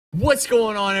What's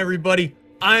going on, everybody?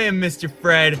 I am Mr.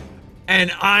 Fred,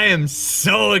 and I am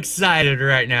so excited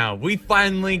right now. We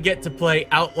finally get to play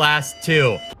Outlast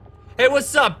 2. Hey,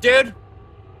 what's up, dude?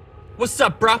 What's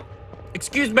up, bruh?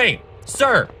 Excuse me,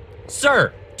 sir,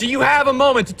 do you have a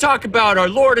moment to talk about our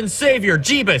Lord and Savior,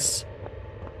 Jeebus?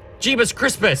 Jeebus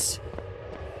Crispus.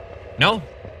 No?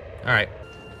 Alright.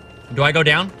 Do I go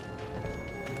down?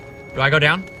 Do I go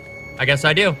down? I guess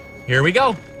I do. Here we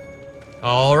go.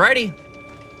 Alrighty.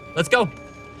 Let's go.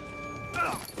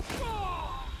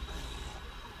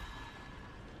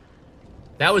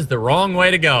 That was the wrong way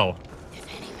to go.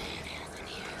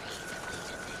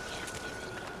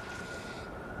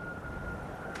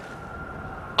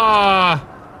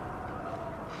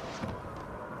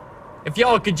 If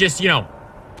y'all could just, you know,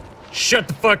 shut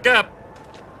the fuck up,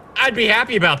 I'd be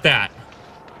happy about that.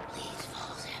 Please,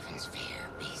 false heaven's fear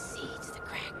besiege the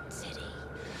cracked city.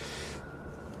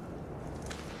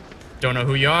 Don't know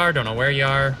who you are, don't know where you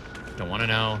are, don't want to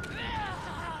know.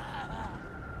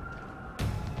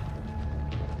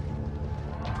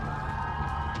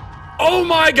 Oh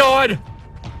my god!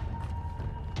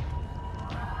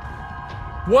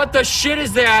 What the shit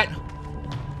is that?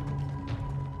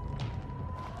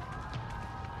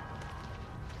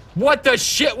 What the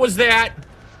shit was that?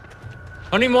 I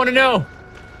don't even want to know.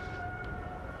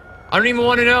 I don't even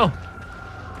want to know.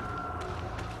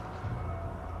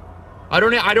 I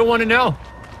don't want to know.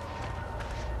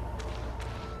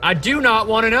 I do not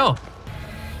want to know.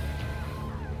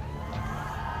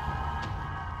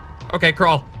 Okay,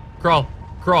 crawl. Crawl.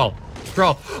 Crawl.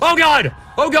 Crawl. Oh god!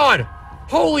 Oh god!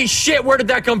 Holy shit, where did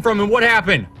that come from and what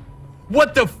happened?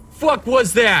 What the fuck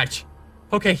was that?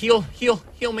 Okay, heal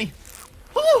me.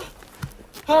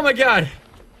 Oh my god.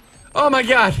 Oh my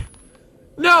god.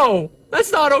 No!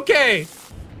 That's not okay!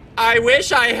 I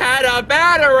wish I had a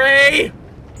battery!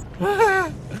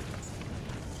 I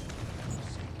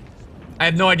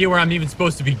have no idea where I'm even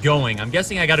supposed to be going. I'm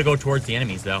guessing I gotta go towards the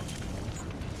enemies, though.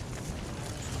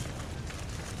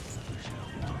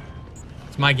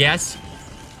 It's my guess.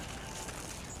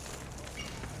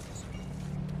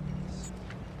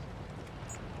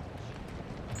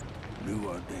 New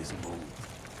are days of old.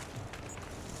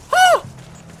 Oh!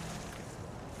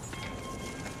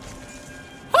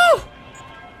 Oh!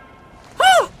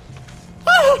 Oh!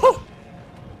 Oh!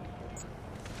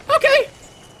 Okay.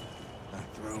 Our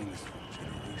throne is for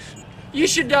generation.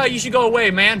 You should go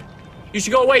away, man. You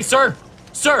should go away, sir.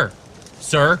 Sir.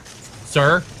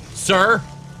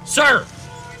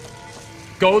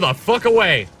 Go the fuck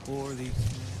away. For these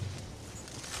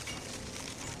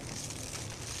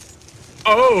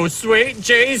Oh, sweet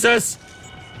Jesus.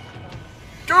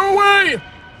 Go away.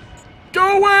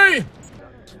 Go away.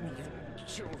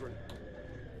 children,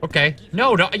 Okay.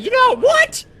 No, you know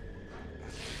what?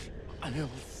 I will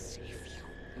save you.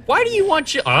 Why do you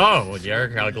want you? Oh,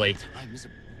 you're ugly. Times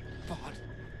bought.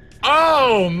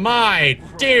 Oh my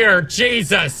dear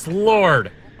Jesus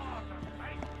Lord.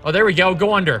 Oh, there we go.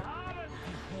 Go under.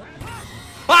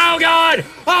 Oh god!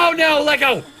 Oh no! Let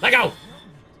go! Let go!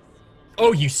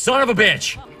 Oh, you son of a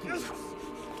bitch!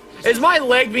 Is my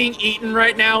leg being eaten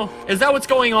right now? Is that what's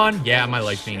going on? Yeah, my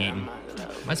leg's being eaten.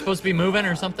 Am I supposed to be moving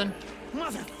or something?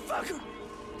 Motherfucker!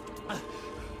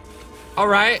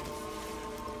 Alright.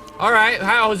 Alright,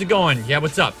 how is it going? Yeah,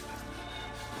 what's up?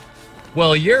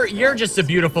 Well, you're just a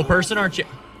beautiful person, aren't you?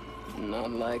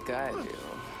 Not like I do.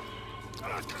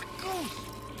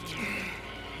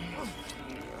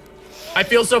 I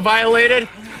feel so violated.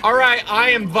 Alright,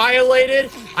 I am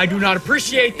violated. I do not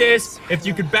appreciate this. If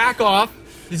you could back off.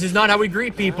 This is not how we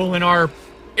greet people in our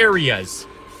areas.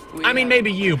 I mean, maybe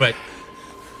you, but...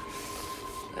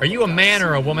 Are you a man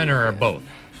or a woman or both?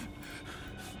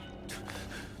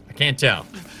 I can't tell.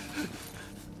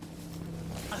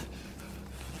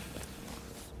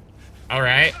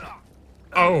 Alright.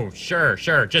 Oh, sure.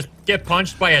 Just get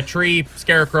punched by a tree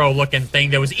scarecrow-looking thing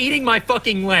that was eating my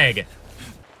fucking leg.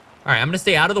 Alright, I'm gonna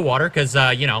stay out of the water, because,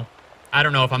 you know, I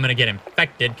don't know if I'm gonna get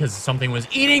infected, because something was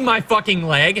eating my fucking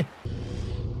leg.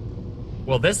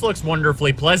 Well, this looks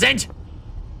wonderfully pleasant.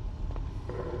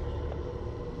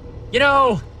 You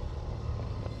know,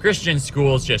 Christian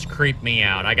schools just creep me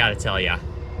out, I gotta tell ya.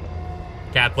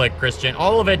 Catholic, Christian,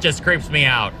 all of it just creeps me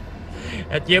out.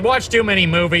 You watch too many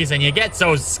movies and you get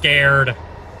so scared.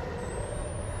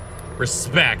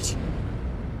 Respect.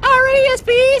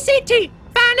 R-E-S-P-E-C-T.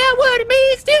 Find out what it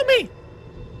means to me.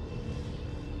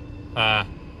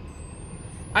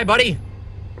 Hi, buddy.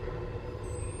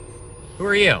 Who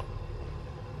are you?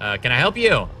 Can I help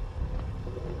you?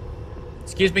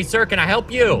 Excuse me, sir, can I help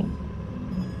you?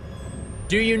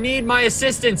 Do you need my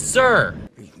assistance, sir?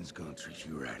 Ethan's gonna treat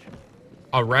you right.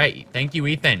 All right. Thank you,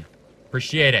 Ethan.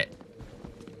 Appreciate it.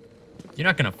 You're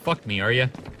not gonna fuck me, are you?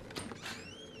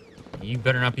 You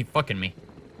better not be fucking me.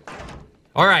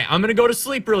 All right, I'm gonna go to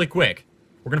sleep really quick.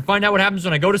 We're gonna find out what happens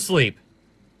when I go to sleep.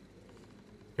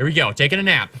 Here we go, taking a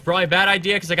nap. Probably a bad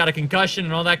idea because I got a concussion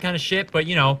and all that kind of shit, but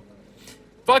you know,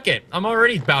 fuck it. I'm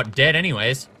already about dead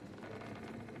anyways.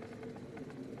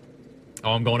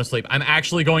 Oh, I'm going to sleep. I'm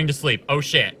actually going to sleep. Oh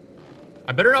shit.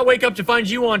 I better not wake up to find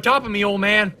you on top of me, old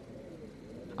man.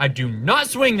 I do not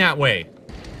swing that way.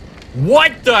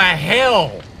 What the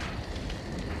hell?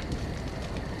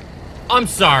 I'm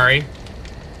sorry,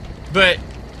 but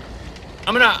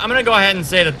I'm gonna go ahead and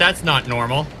say that that's not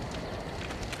normal.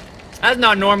 That's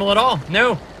not normal at all.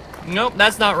 No, nope,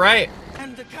 that's not right.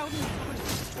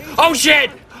 Oh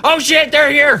shit! Oh shit!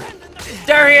 They're here!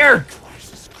 They're here!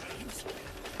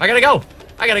 I gotta go!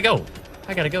 I gotta go!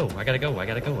 I gotta go! I gotta go! I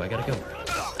gotta go! I gotta go!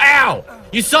 Ow!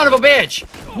 You son of a bitch!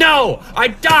 No! I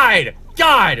died!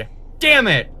 God damn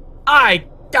it! I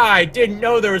died! Didn't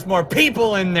know there was more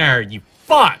people in there! You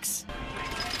fucks!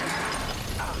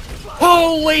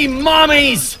 Holy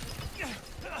mommies!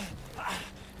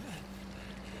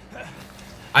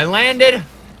 I landed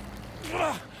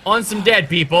on some dead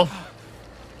people.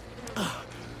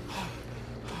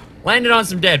 Landed on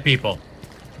some dead people.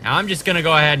 Now I'm just gonna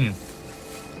go ahead and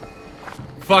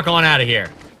fuck on out of here.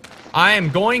 I am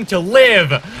going to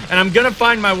live, and I'm gonna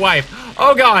find my wife.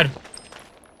 Oh god.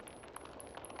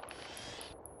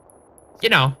 You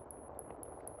know,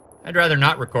 I'd rather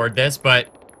not record this,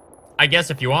 but I guess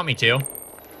if you want me to.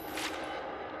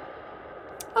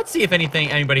 Let's see if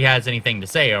anybody has anything to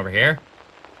say over here.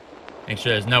 Make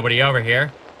sure there's nobody over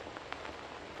here.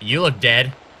 You look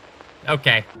dead.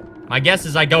 Okay. My guess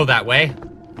is I go that way.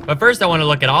 But first I want to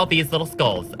look at all these little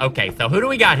skulls. Okay, so who do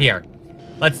we got here?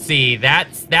 Let's see.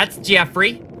 That's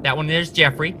Jeffrey. That one there's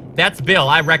Jeffrey. That's Bill.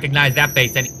 I recognize that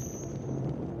face.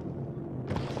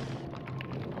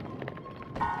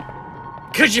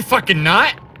 Could you fucking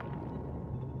not?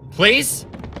 Please?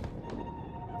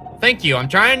 Thank you. I'm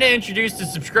trying to introduce the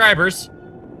subscribers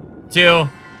to...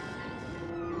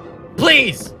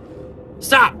 Please!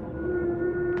 Stop!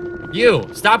 You,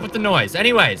 stop with the noise.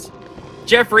 Anyways,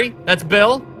 Jeffrey, that's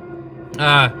Bill.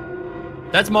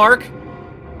 That's Mark.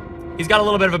 He's got a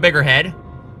little bit of a bigger head.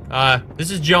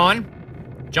 This is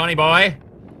John. Johnny boy.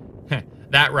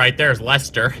 That right there is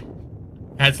Lester.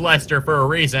 That's Lester for a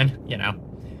reason, you know.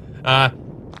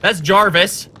 That's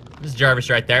Jarvis. This is Jarvis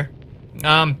right there.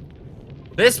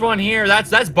 This one here,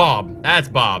 that's Bob. That's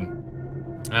Bob.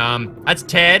 That's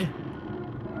Ted.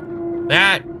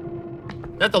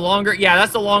 That's the longer, yeah,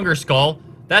 that's the longer skull.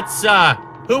 That's,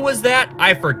 who was that?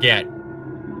 I forget.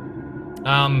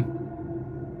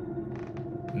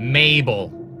 Mabel.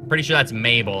 Pretty sure that's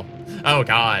Mabel. Oh,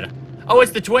 God. Oh,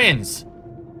 it's the twins.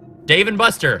 Dave and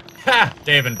Buster. Ha!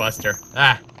 Dave and Buster.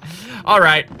 Ah.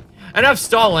 Alright. Enough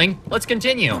stalling. Let's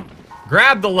continue.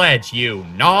 Grab the ledge, you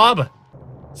knob.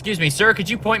 Excuse me, sir. Could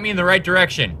you point me in the right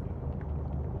direction?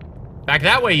 Back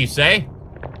that way, you say?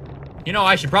 You know,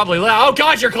 I should probably oh,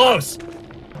 God, you're close.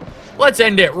 Let's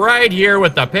end it right here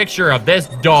with the picture of this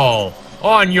doll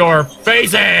on your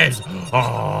faces.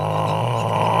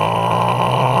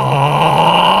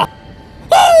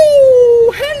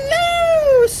 Oh,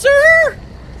 hello, sir.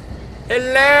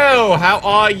 Hello, how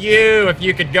are you? If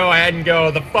you could go ahead and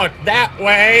go the fuck that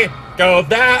way. Go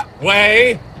that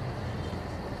way.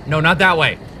 No, not that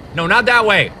way. No, not that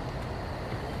way.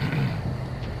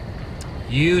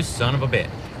 You son of a bitch.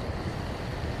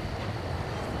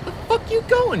 Where the fuck you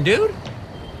going, dude?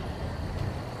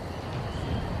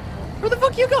 Where the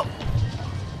fuck you go?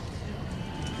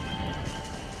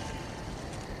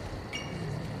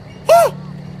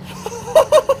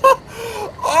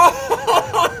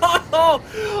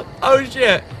 Oh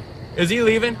shit. Is he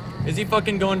leaving? Is he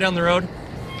fucking going down the road?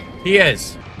 He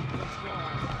is.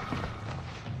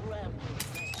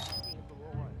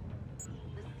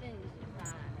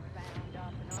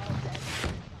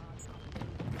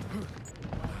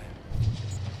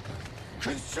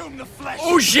 Consume the flesh.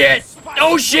 Oh shit!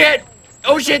 Oh shit!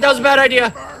 Oh shit, that was a bad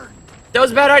idea. That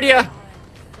was a bad idea.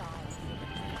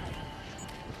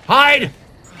 Hide!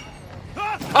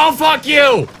 Oh, fuck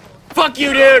you! Fuck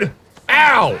you, dude!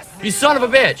 Ow! You son of a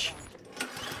bitch!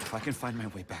 If I can find my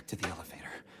way back to the elevator.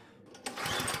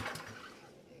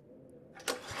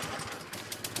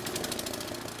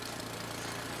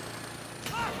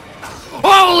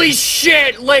 Holy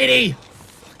shit, lady!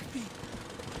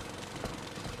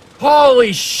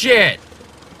 Holy shit!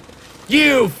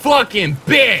 You fucking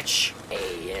bitch!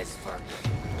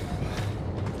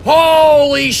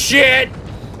 Holy shit!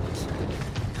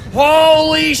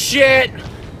 Holy shit!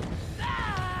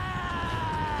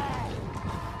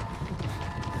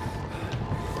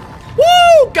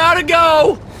 Gotta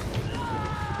go!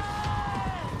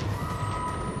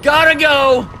 Gotta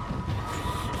go!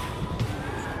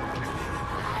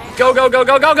 Go, go, go,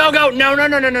 go, go, go, go! No, no,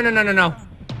 no, no, no, no, no, no, no.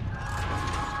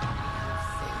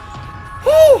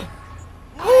 Woo!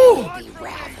 Woo!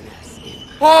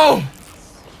 Oh!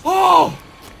 Oh!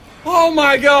 Oh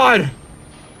my god!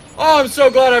 Oh, I'm so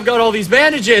glad I've got all these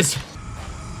bandages!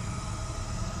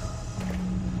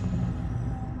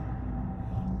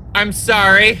 I'm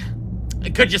sorry.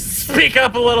 Could you speak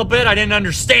up a little bit? I didn't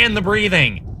understand the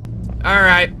breathing.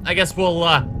 Alright, I guess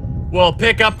we'll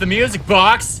pick up the music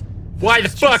box. Why the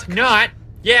fuck not?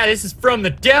 Yeah, this is from the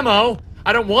demo.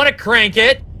 I don't want to crank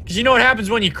it, because you know what happens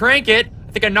when you crank it?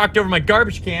 I think I knocked over my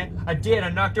garbage can. I did. I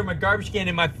knocked over my garbage can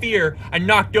in my fear. I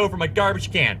knocked over my garbage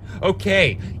can.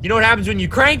 Okay. You know what happens when you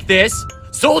crank this?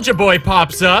 Soulja Boy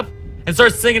pops up and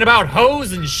starts singing about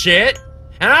hoes and shit.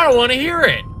 And I don't want to hear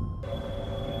it.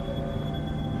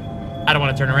 I don't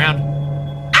want to turn around.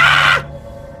 Ah!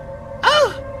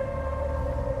 Oh!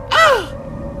 Oh!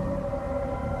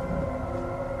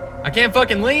 I can't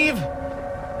fucking leave.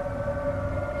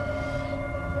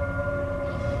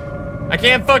 I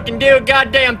can't fucking do a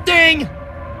goddamn thing!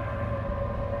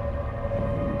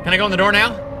 Can I go in the door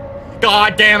now?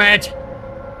 God damn it!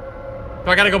 Do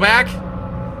I gotta go back?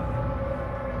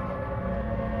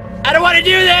 I don't wanna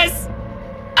do this!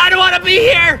 I don't wanna be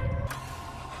here!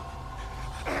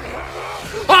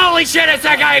 Holy shit, it's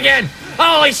that guy again!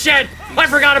 Holy shit! I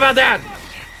forgot about that!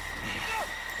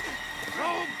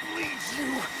 I'll bleed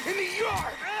you in the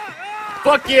yard!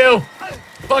 Fuck you!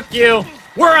 Fuck you!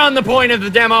 We're on the point of the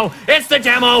demo. It's the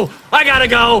demo. I gotta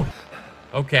go.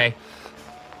 Okay.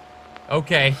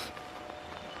 Okay.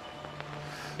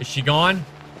 Is she gone?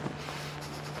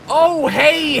 Oh,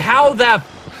 hey, how the...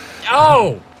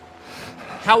 Oh.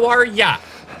 How are ya?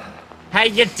 How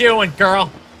you doing, girl?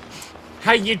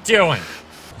 How you doing?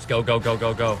 Just go, go, go,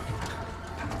 go, go.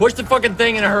 Push the fucking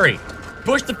thing in a hurry.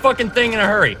 Push the fucking thing in a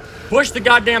hurry. Push the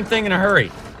goddamn thing in a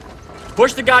hurry.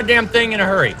 Push the goddamn thing in a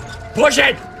hurry. Push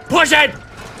it! Push it!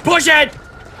 Push it!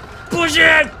 Push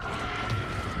it!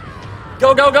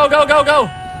 Go, go, go, go, go, go!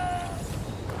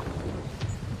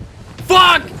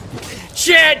 Fuck!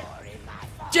 Shit!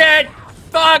 Shit!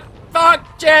 Fuck!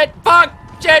 Fuck! Shit! Fuck!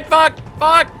 Shit! Fuck!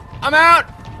 Fuck! I'm out!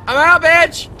 I'm out,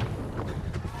 bitch!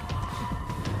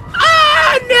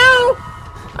 Ah, no!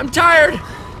 I'm tired!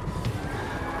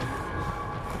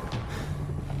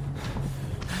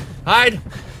 Hide!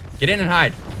 Get in and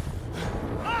hide.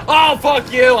 Oh,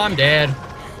 fuck you! I'm dead.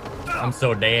 I'm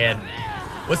so dead.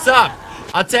 What's up?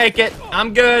 I'll take it.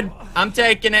 I'm good. I'm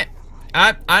taking it.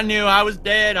 I knew I was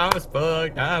dead. I was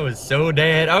fucked. I was so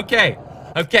dead. Okay.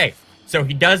 Okay. So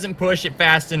he doesn't push it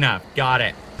fast enough. Got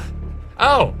it.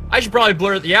 Oh, I should probably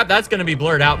blur it. Yep, that's gonna be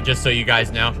blurred out just so you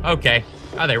guys know. Okay.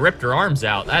 Oh, they ripped her arms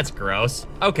out. That's gross.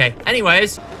 Okay.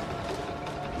 Anyways.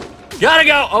 Gotta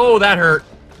go. Oh, that hurt.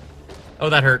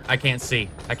 Oh, that hurt. I can't see.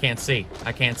 I can't see.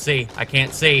 I can't see. I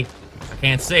can't see. I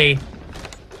can't see.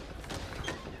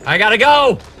 I gotta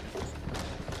go!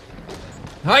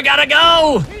 I gotta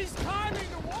go! He's climbing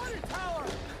the water tower!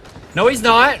 No, he's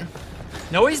not.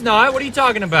 No, he's not. What are you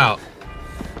talking about?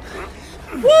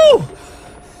 Woo!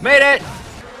 Made it!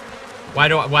 Why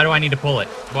do I need to pull it?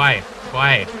 Why?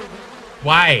 Why?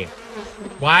 Why?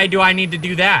 Why do I need to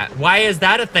do that? Why is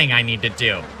that a thing I need to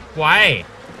do? Why?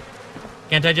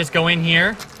 Can't I just go in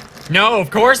here? No,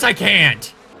 of course I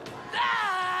can't!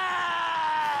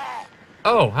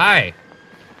 Oh, hi.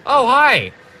 Oh,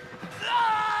 hi!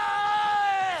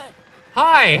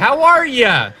 Hi, how are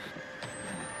ya?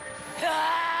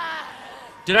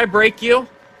 Did I break you?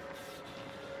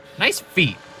 Nice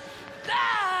feet.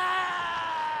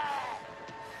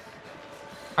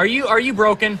 Are you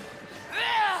broken?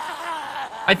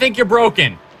 I think you're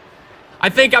broken. I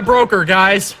think I broke her,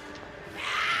 guys.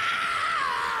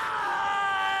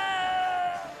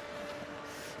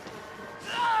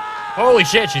 Holy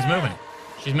shit, she's moving.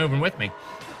 She's moving with me.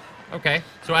 Okay,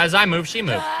 so as I move, she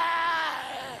moves.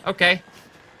 Okay,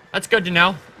 that's good to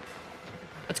know.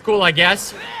 That's cool, I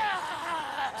guess.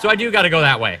 So I do gotta go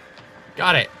that way.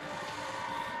 Got it.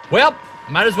 Well,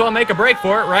 might as well make a break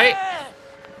for it, right?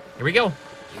 Here we go.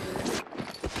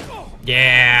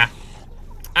 Yeah.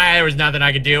 There was nothing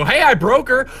I could do. Hey, I broke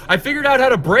her. I figured out how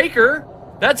to break her.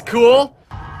 That's cool.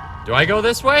 Do I go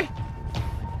this way?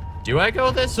 Do I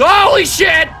go this? Holy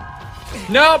shit!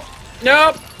 Nope.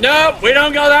 Nope. Nope. We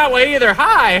don't go that way either.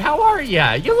 Hi, how are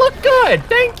ya? You look good.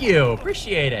 Thank you.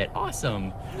 Appreciate it.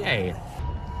 Awesome. Yay.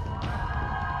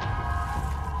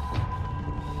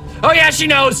 Oh yeah, she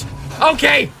knows.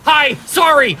 Okay. Hi.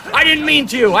 Sorry. I didn't mean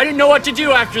to. I didn't know what to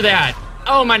do after that.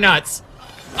 Oh, my nuts.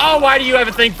 Oh, why do you have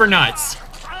a thing for nuts?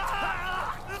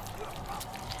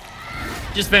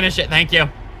 Just finish it. Thank you.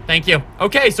 Thank you.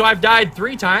 Okay, so I've died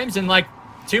 3 times in like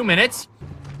 2 minutes.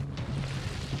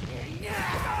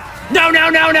 No, no,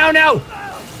 no, no, no!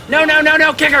 No, no, no,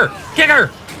 no! Kick her! Kick her!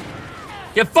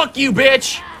 Yeah, fuck you,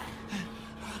 bitch!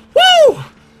 Woo!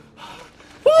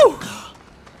 Woo!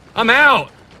 I'm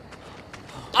out!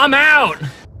 I'm out!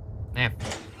 Eh,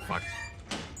 fuck.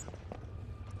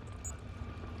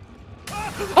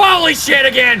 Holy shit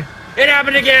again! It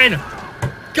happened again!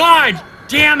 God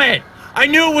damn it! I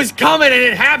knew it was coming and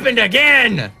it happened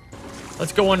again!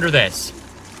 Let's go under this.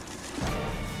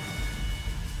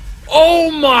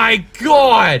 Oh my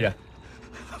god!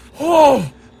 Oh!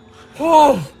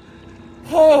 Oh!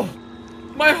 Oh!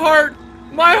 My heart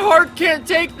can't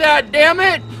take that, damn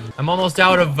it! I'm almost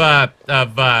out of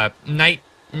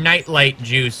nightlight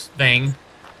juice thing.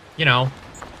 You know.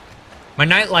 My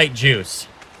nightlight juice.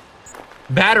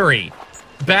 Battery,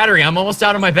 I'm almost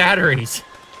out of my batteries.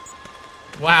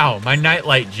 Wow, my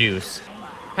nightlight juice.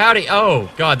 Howdy, oh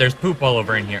god, there's poop all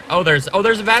over in here. Oh, there's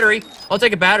a battery. I'll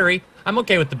take a battery. I'm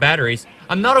okay with the batteries.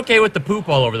 I'm not okay with the poop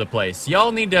all over the place.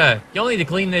 Y'all need to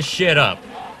clean this shit up.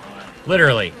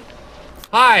 Literally.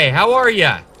 Hi, how are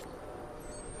ya?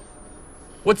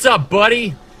 What's up,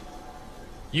 buddy?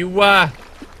 You got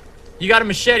a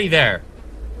machete there.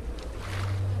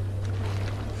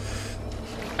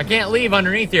 I can't leave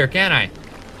underneath here, can I?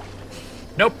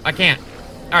 Nope, I can't.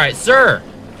 Alright, sir.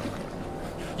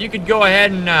 You could go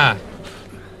ahead and,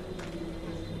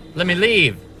 let me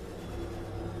leave.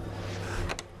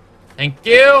 Thank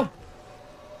you.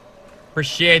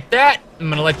 Appreciate that. I'm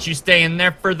gonna let you stay in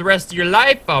there for the rest of your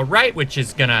life, alright, which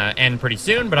is gonna end pretty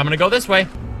soon, but I'm gonna go this way.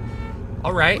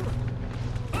 Alright.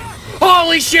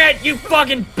 Holy shit, you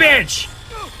fucking bitch!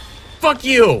 Fuck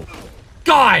you!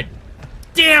 God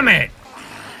damn it!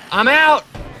 I'm out!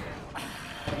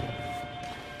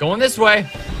 Going this way.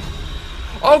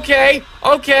 Okay,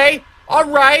 okay,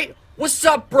 alright. What's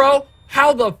up, bro?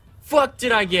 How the fuck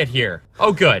did I get here?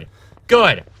 Oh, good.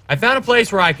 Good. I found a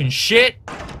place where I can shit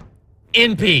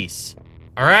in peace.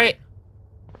 Alright?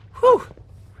 Whew.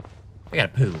 I gotta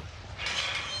poo.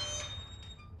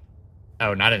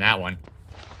 Oh, not in that one.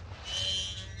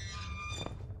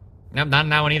 Nope, not in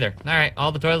that one either. Alright,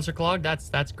 all the toilets are clogged.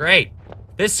 That's great.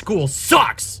 This school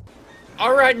sucks!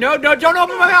 Alright, no, don't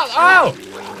open my mouth! Oh!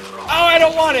 Oh, I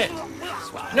don't want it!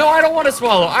 No, I don't want to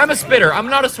swallow. I'm a spitter. I'm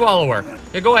not a swallower.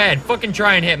 Yeah, go ahead. Fucking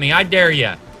try and hit me. I dare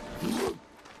ya.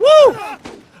 Woo!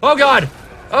 Oh, God.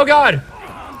 Oh, God.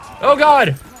 Oh,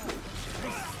 God.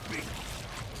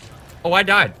 Oh, I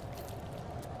died.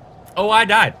 Oh, I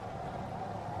died.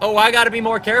 Oh, I gotta be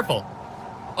more careful.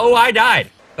 Oh, I died.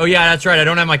 Oh, yeah, that's right. I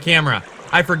don't have my camera.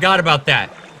 I forgot about that.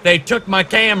 They took my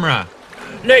camera.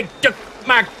 They took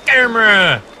my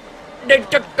camera. They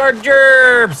took our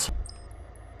gerbs.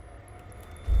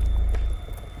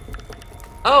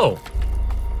 Oh.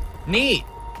 Neat.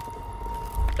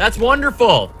 That's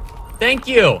wonderful. Thank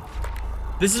you.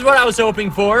 This is what I was hoping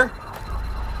for.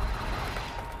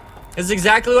 This is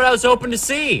exactly what I was hoping to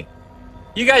see.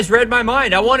 You guys read my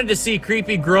mind. I wanted to see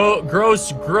creepy,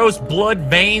 gross blood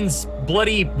veins,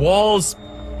 bloody walls.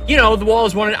 You know, the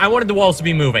walls I wanted the walls to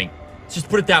be moving. Let's just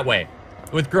put it that way.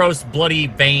 With gross, bloody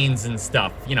veins and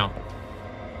stuff, you know.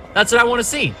 That's what I want to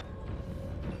see.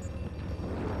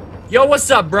 Yo, what's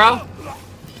up, bro?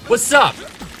 What's up?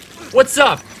 What's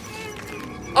up?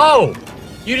 Oh,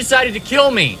 you decided to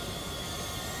kill me.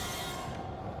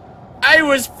 I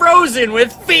was frozen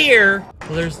with fear.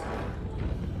 Well, there's...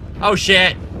 Oh,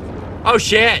 shit. Oh,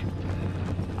 shit.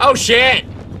 Oh, shit.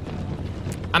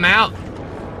 I'm out.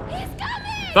 He's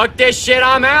coming! Fuck this shit,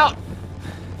 I'm out.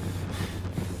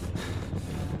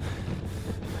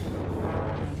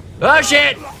 Oh,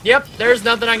 shit. Yep, there's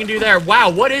nothing I can do there. Wow,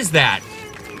 what is that?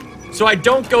 So I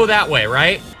don't go that way,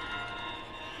 right?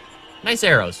 Nice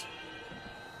arrows.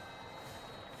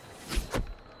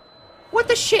 What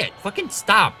the shit? Fucking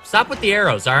stop. Stop with the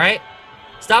arrows, alright?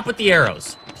 Stop with the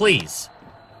arrows. Please.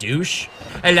 Douche.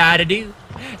 A-la-da-do.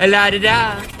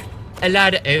 A-la-da-da.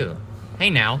 A-la-da-ooh.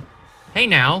 Hey now. Hey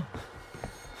now.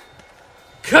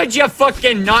 Could you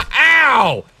fucking not?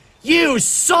 Ow! You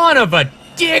son of a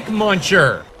dick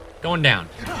muncher! Going down.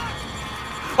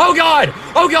 Oh god!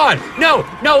 Oh god! No!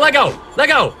 No! Let go! Let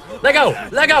go! Let go!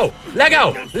 Let go! Let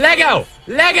go! Let go!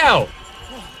 Let go!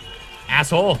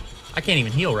 Asshole. I can't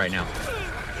even heal right now.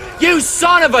 You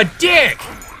son of a dick!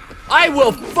 I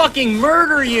will fucking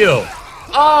murder you!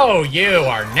 Oh, you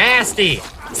are nasty!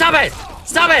 Stop it!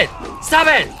 Stop it! Stop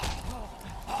it!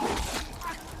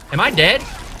 Am I dead?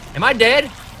 Am I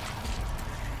dead?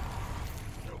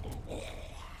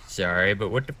 Sorry, but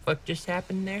what the fuck just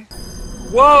happened there?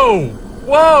 Whoa!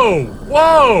 Whoa!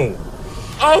 Whoa!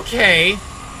 Okay.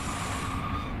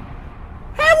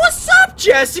 Hey, what's up,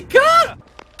 Jessica?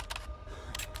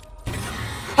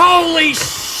 Holy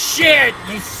shit,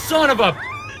 you son of a...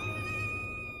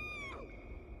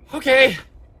 Okay.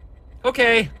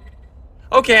 Okay.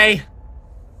 Okay.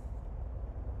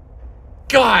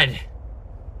 God.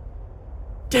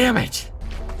 Damn it.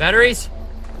 Batteries?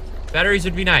 Batteries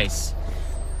would be nice.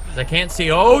 'Cause I can't see.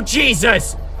 Oh,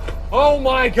 Jesus! Oh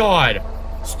my God!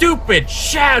 Stupid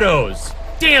shadows!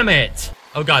 Damn it!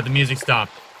 Oh God, the music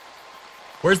stopped.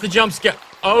 Where's the jump scare?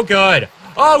 Oh, good.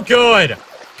 Oh, good.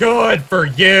 Good for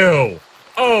you.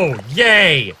 Oh,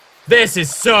 yay. This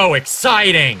is so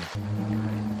exciting.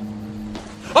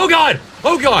 Oh God!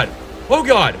 Oh God! Oh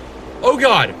God! Oh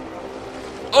God!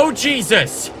 Oh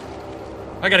Jesus!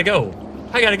 I gotta go.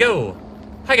 I gotta go.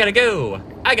 I gotta go.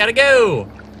 I gotta go.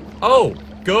 Oh,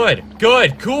 good,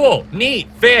 good, cool, neat,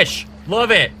 fish, love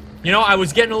it. You know, I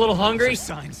was getting a little hungry.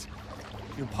 Signs.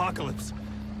 The apocalypse.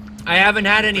 I haven't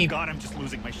had any. God, I'm just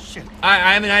losing my shit.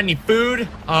 I haven't had any food.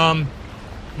 I'm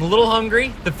a little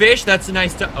hungry. The fish, that's a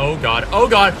nice. Oh God. Oh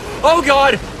God. Oh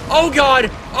God. Oh God.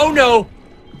 Oh no.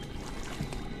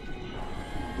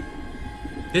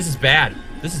 This is bad.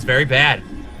 This is very bad.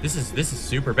 This is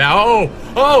super bad.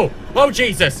 Oh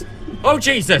Jesus. Oh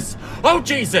Jesus. Oh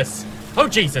Jesus. Oh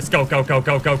Jesus. Go.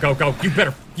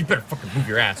 You better fucking move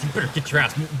your ass. You better get your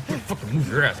ass. You better fucking move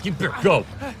your ass. You better go.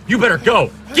 You better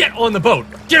go. Get on the boat.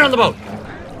 Get on the boat.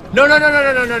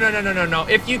 No.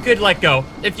 If you could let go.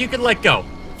 If you could let go.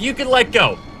 If you could let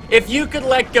go. If you could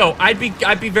let go, I'd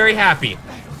be very happy.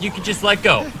 You could just let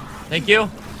go. Thank you.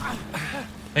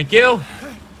 Thank you.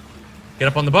 Get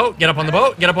up on the boat, get up on the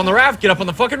boat, get up on the raft, get up on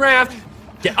the fucking raft.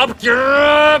 Get up, get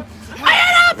up!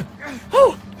 I got up!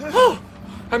 Oh,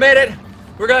 I made it.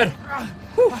 We're good.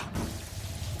 Whew.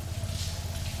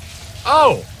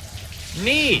 Oh,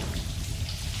 neat.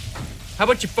 How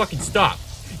about you fucking stop?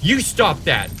 You stop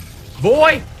that.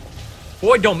 Boy,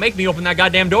 don't make me open that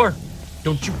goddamn door.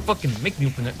 Don't you fucking make me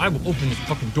open that. I will open this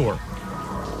fucking door.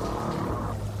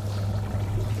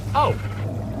 Oh.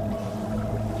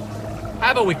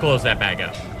 How about we close that bag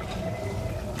up?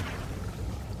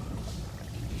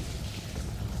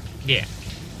 Yeah.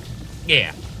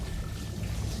 Yeah.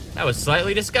 That was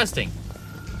slightly disgusting.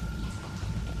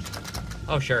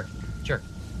 Oh, sure. Sure.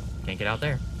 Can't get out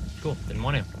there. Cool. Didn't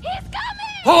want to. He's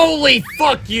coming! Holy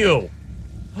fuck you!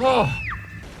 Oh.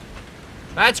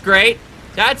 That's great.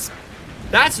 That's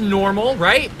normal,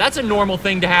 right? That's a normal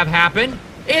thing to have happen,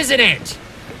 isn't it?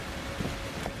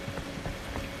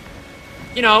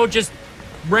 You know, just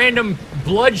random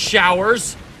blood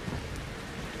showers.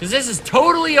 Because this is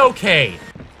totally okay.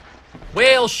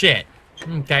 Whale shit.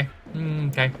 Okay.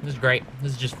 Okay. This is great.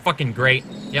 This is just fucking great.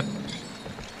 Yep.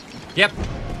 Yep.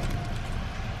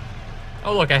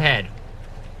 Oh, look, ahead.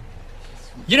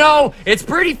 You know, it's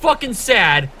pretty fucking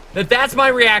sad that that's my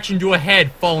reaction to a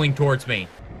head falling towards me.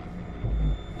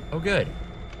 Oh, good.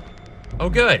 Oh,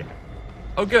 good.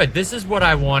 Oh, good. This is what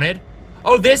I wanted.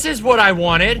 Oh, this is what I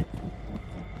wanted.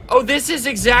 Oh, this is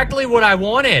exactly what I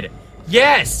wanted.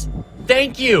 Yes.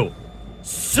 Thank you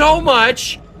so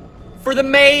much for the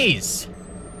maze.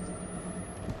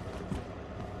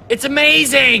 It's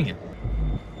amazing.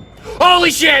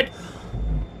 Holy shit.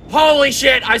 Holy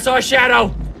shit. I saw a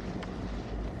shadow.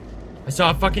 I saw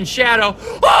a fucking shadow.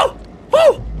 Oh!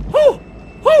 Oh! Oh!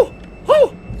 Oh!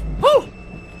 Oh! Oh!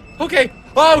 Okay.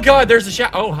 Oh, God, there's a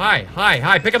shadow. Oh, hi. Hi.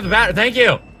 Hi. Pick up the bat. Thank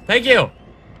you. Thank you.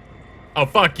 Oh,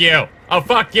 fuck you. Oh,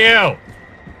 fuck you!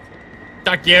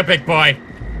 Fuck you, big boy.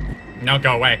 No,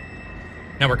 go away.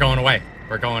 No, we're going away.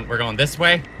 We're going this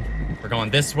way. We're going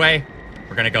this way.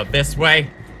 We're gonna go this way.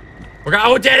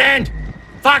 Oh, dead end!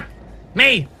 Fuck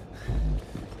me!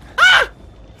 Ah!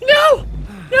 No!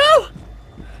 No!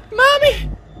 Mommy!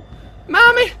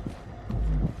 Mommy!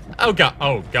 Oh, God.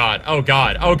 Oh, God. Oh,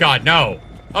 God. Oh, God, no.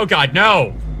 Oh, God,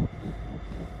 no.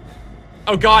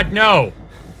 Oh, God, no.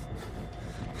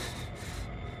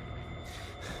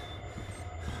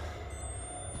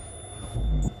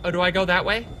 Oh, do I go that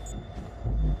way?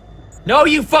 No,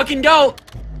 you fucking don't!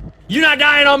 You're not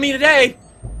dying on me today!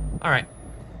 Alright.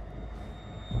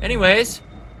 Anyways,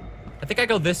 I think I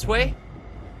go this way.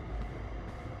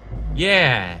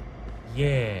 Yeah.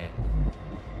 Yeah.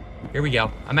 Here we go.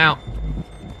 I'm out.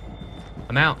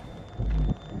 I'm out.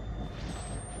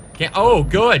 Can't. Oh,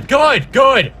 good. Good.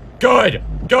 Good. Good.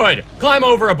 Good. Climb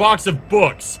over a box of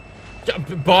books.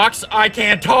 Box? I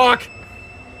can't talk.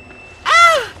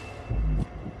 Ah!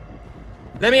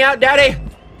 Let me out, Daddy.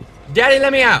 Daddy,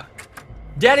 let me out.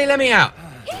 Daddy, let me out.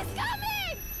 He's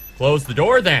coming! Close the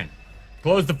door then.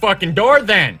 Close the fucking door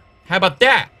then. How about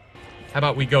that? How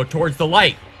about we go towards the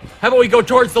light? How about we go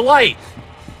towards the light?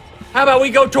 How about we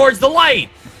go towards the light?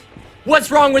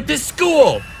 What's wrong with this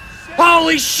school?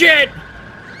 Holy shit!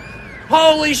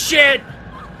 Holy shit!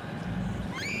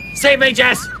 Save me,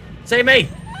 Jess! Save me!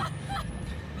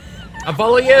 I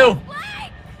follow you!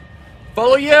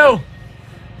 Follow you!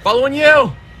 Following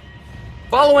you!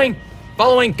 Following!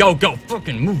 Following! Go, go!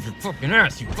 Fucking move your fucking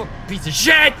ass, you fucking piece of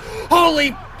shit!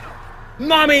 Holy...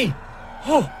 Mommy!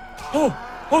 Oh!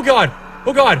 Oh! Oh god!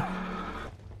 Oh god!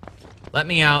 Let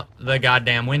me out the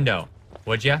goddamn window.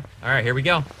 Would ya? Alright, here we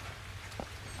go.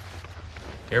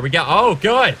 Here we go. Oh,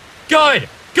 good! Good!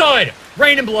 Good!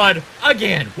 Rain and blood!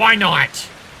 Again! Why not?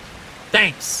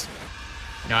 Thanks!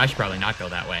 No, I should probably not go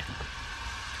that way.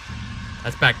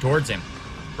 That's back towards him.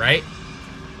 Right?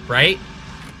 Right?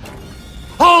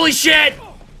 Holy shit!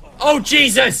 Oh,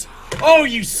 Jesus! Oh,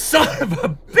 you son of a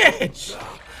bitch!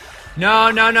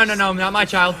 No, no, no, no, no, not my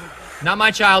child. Not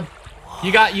my child.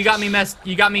 You got me messed.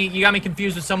 You got me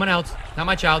confused with someone else. Not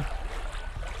my child.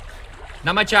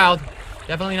 Not my child.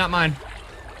 Definitely not mine.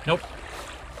 Nope.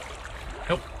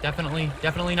 Nope.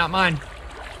 Definitely not mine.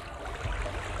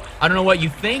 I don't know what you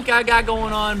think I got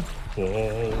going on.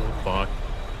 Oh, fuck.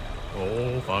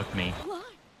 Oh, fuck me.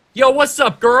 Yo, what's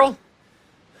up, girl?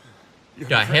 You're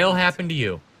The pregnant. hell happened to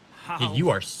you? How? Yeah, you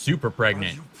are super Are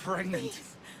pregnant. you pregnant? Please.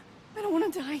 I don't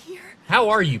want to die here. How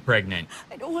are you pregnant?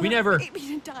 I don't want We my never- baby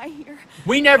to die here.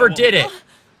 We never did it.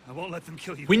 I won't let them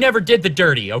kill you. We never did the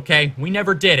dirty, okay? We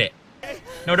never did it.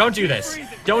 No, don't do this.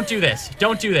 Don't do this.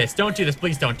 Don't do this. Don't do this.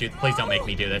 Please don't do. Please don't make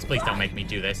me do this. Please don't make me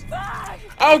do this.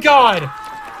 Oh God!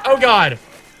 Oh God!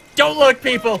 Don't look,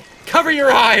 people. Cover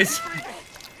your eyes.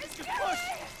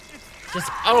 Just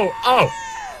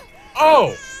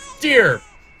oh, dear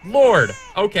Lord.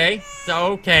 Okay.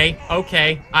 So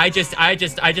okay. I just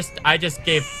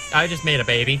made a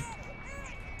baby.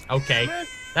 Okay.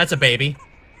 That's a baby.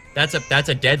 That's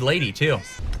a dead lady too.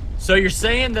 So you're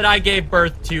saying that I gave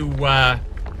birth to,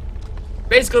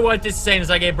 basically what this is saying is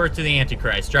I gave birth to the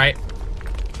Antichrist, right?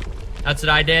 That's what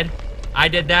I did? I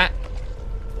did that?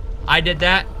 I did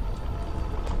that?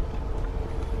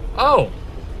 Oh.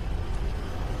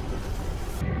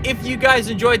 If you guys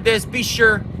enjoyed this, be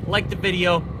sure, like the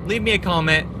video, leave me a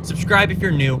comment, subscribe if you're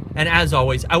new, and as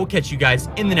always, I will catch you guys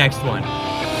in the next one.